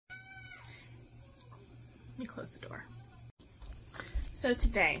me close the door. So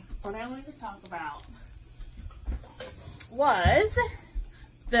today, what I wanted to talk about was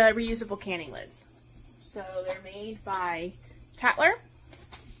the reusable canning lids. So they're made by Tattler,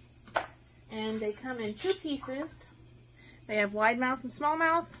 and they come in 2 pieces. They have wide mouth and small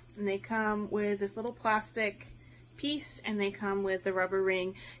mouth, and they come with this little plastic piece, and they come with the rubber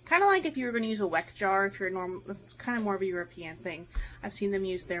ring, kind of like if you were going to use a weck jar. If you're normal, it's kind of more of a European thing. I've seen them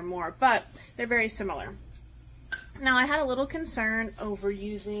used there more, but they're very similar. Now, I had a little concern over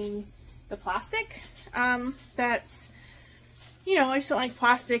using the plastic. That's, you know, I just don't like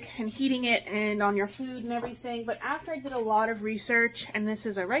plastic and heating it and on your food and everything. But after I did a lot of research, and this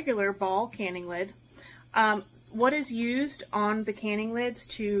is a regular ball canning lid, what is used on the canning lids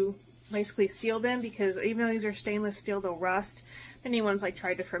to basically seal them, because even though these are stainless steel, they'll rust. If anyone's like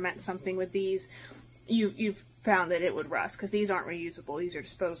tried to ferment something with these, you've found that it would rust, because these aren't reusable, these are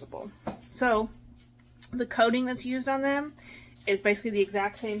disposable. So the coating that's used on them is basically the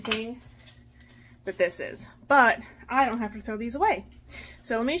exact same thing that this is, but I don't have to throw these away.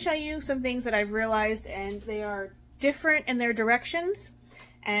 So let me show you some things that I've realized, and they are different in their directions,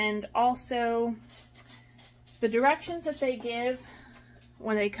 and also the directions that they give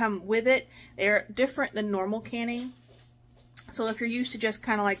when they come with it, they're different than normal canning. So if you're used to just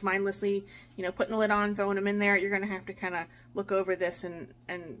kind of like mindlessly, you know, putting the lid on, throwing them in there, you're going to have to kind of look over this and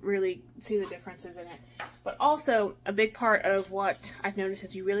really see the differences in it. But also, a big part of what I've noticed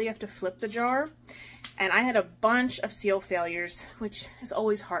is you really have to flip the jar. And I had a bunch of seal failures, which is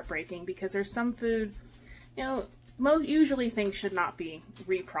always heartbreaking, because there's some food, you know, usually things should not be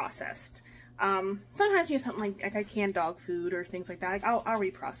reprocessed. Sometimes you have something like a canned dog food or things like that, like I'll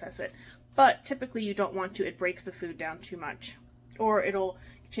reprocess it. But typically you don't want to. It breaks the food down too much, or it'll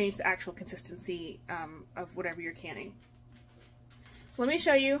change the actual consistency of whatever you're canning. So let me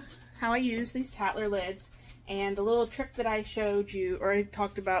show you how I use these Tattler lids, and the little trick that I showed you, or I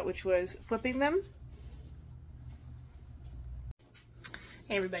talked about, which was flipping them.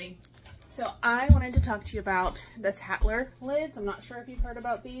 Hey everybody. So I wanted to talk to you about the Tattler lids. I'm not sure if you've heard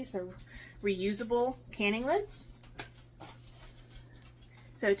about these. They're reusable canning lids.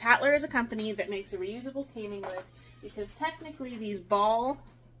 So Tattler is a company that makes a reusable canning lid, because technically these ball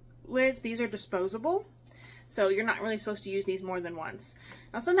lids, these are disposable. So you're not really supposed to use these more than once.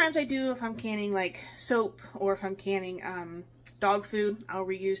 Now sometimes I do if I'm canning like soap, or if I'm canning dog food, I'll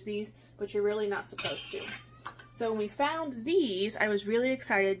reuse these, but you're really not supposed to. So when we found these, I was really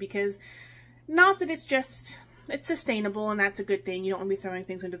excited, because not that it's sustainable, and that's a good thing. You don't want to be throwing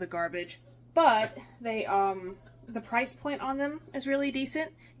things into the garbage, but they, the price point on them is really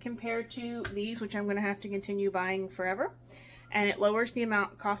decent compared to these, which I'm going to have to continue buying forever. And it lowers the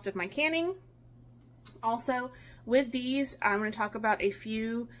cost of my canning. Also, with these, I'm going to talk about a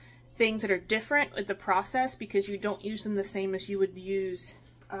few things that are different with the process, because you don't use them the same as you would use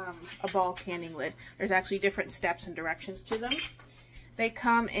a ball canning lid. There's actually different steps and directions to them. They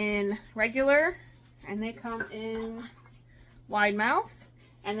come in regular, and they come in wide mouth,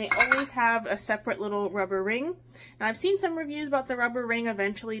 and they always have a separate little rubber ring. Now I've seen some reviews about the rubber ring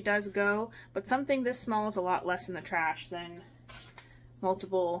eventually does go, but something this small is a lot less in the trash than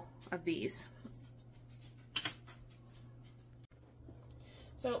multiple of these.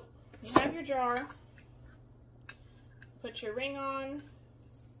 So you have your jar, put your ring on.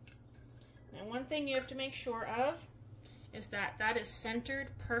 And one thing you have to make sure of is that that is centered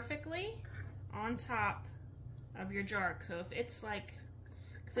perfectly on top of your jar. So if it's like,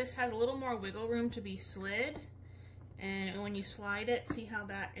 this has a little more wiggle room to be slid, and when you slide it, see how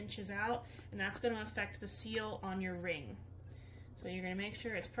that inches out, and that's going to affect the seal on your ring. So you're going to make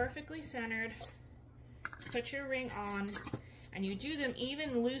sure it's perfectly centered, put your ring on, and you do them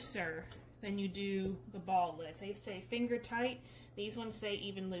even looser than you do the ball lids. They say finger tight. These ones say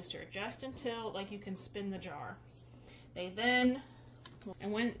even looser, just until like you can spin the jar. They then,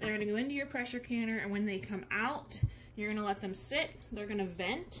 and when they're going to go into your pressure canner, and when they come out, you're going to let them sit. They're going to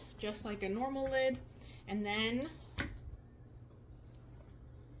vent just like a normal lid, and then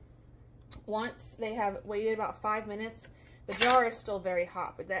once they have waited about 5 minutes, the jar is still very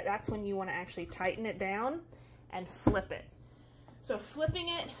hot, but that's when you want to actually tighten it down and flip it. So flipping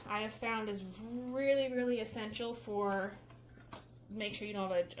it, I have found, is really, really essential for make sure you don't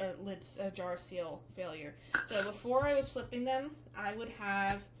have a jar seal failure. So before I was flipping them, I would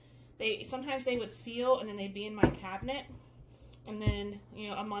have, sometimes they would seal and then they'd be in my cabinet, and then, you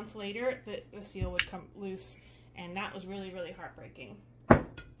know, a month later the seal would come loose, and that was really, really heartbreaking.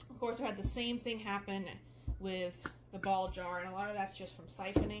 Of course, I had the same thing happen with the ball jar, and a lot of that's just from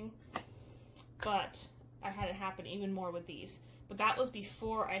siphoning, but I had it happen even more with these. but that was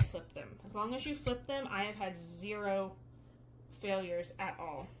before I flipped them. As long as you flip them, I have had 0 failures at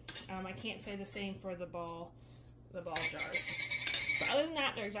all. I can't say the same for the ball jars. But other than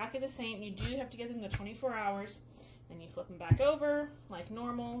that, they're exactly the same. You do have to give them the 24 hours. Then you flip them back over like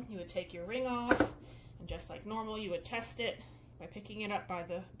normal. You would take your ring off, and just like normal, you would test it by picking it up by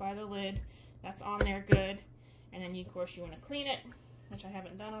the lid. That's on there good. And then of course you want to clean it, which I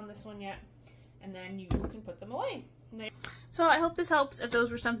haven't done on this one yet. And then you can put them away. So I hope this helps if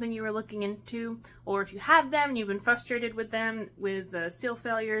those were something you were looking into, or if you have them and you've been frustrated with them with seal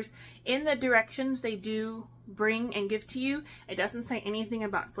failures. In the directions they do bring and give to you, it doesn't say anything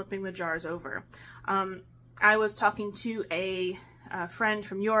about flipping the jars over. I was talking to a friend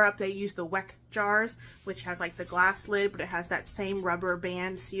from Europe. They use the WEC jars, which has like the glass lid, but it has that same rubber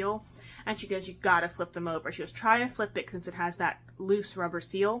band seal. And she goes, you gotta flip them over. She goes, try to flip it because it has that loose rubber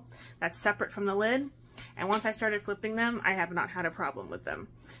seal that's separate from the lid. And once I started flipping them, I have not had a problem with them.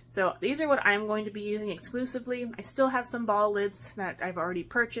 So these are what I'm going to be using exclusively. I still have some ball lids that I've already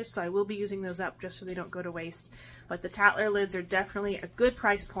purchased, so I will be using those up just so they don't go to waste. But the Tattler lids are definitely a good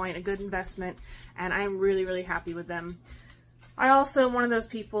price point, a good investment, and I'm really, really happy with them. I also am one of those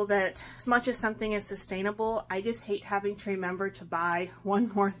people that, as much as something is sustainable, I just hate having to remember to buy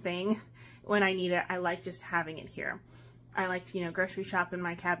one more thing when I need it. I like just having it here. I like to, you know, grocery shop in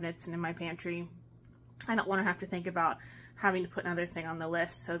my cabinets and in my pantry. I don't want to have to think about having to put another thing on the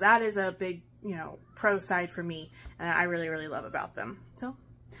list. So that is a big, you know, pro side for me, and I really, really love about them. So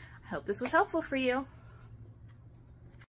I hope this was helpful for you.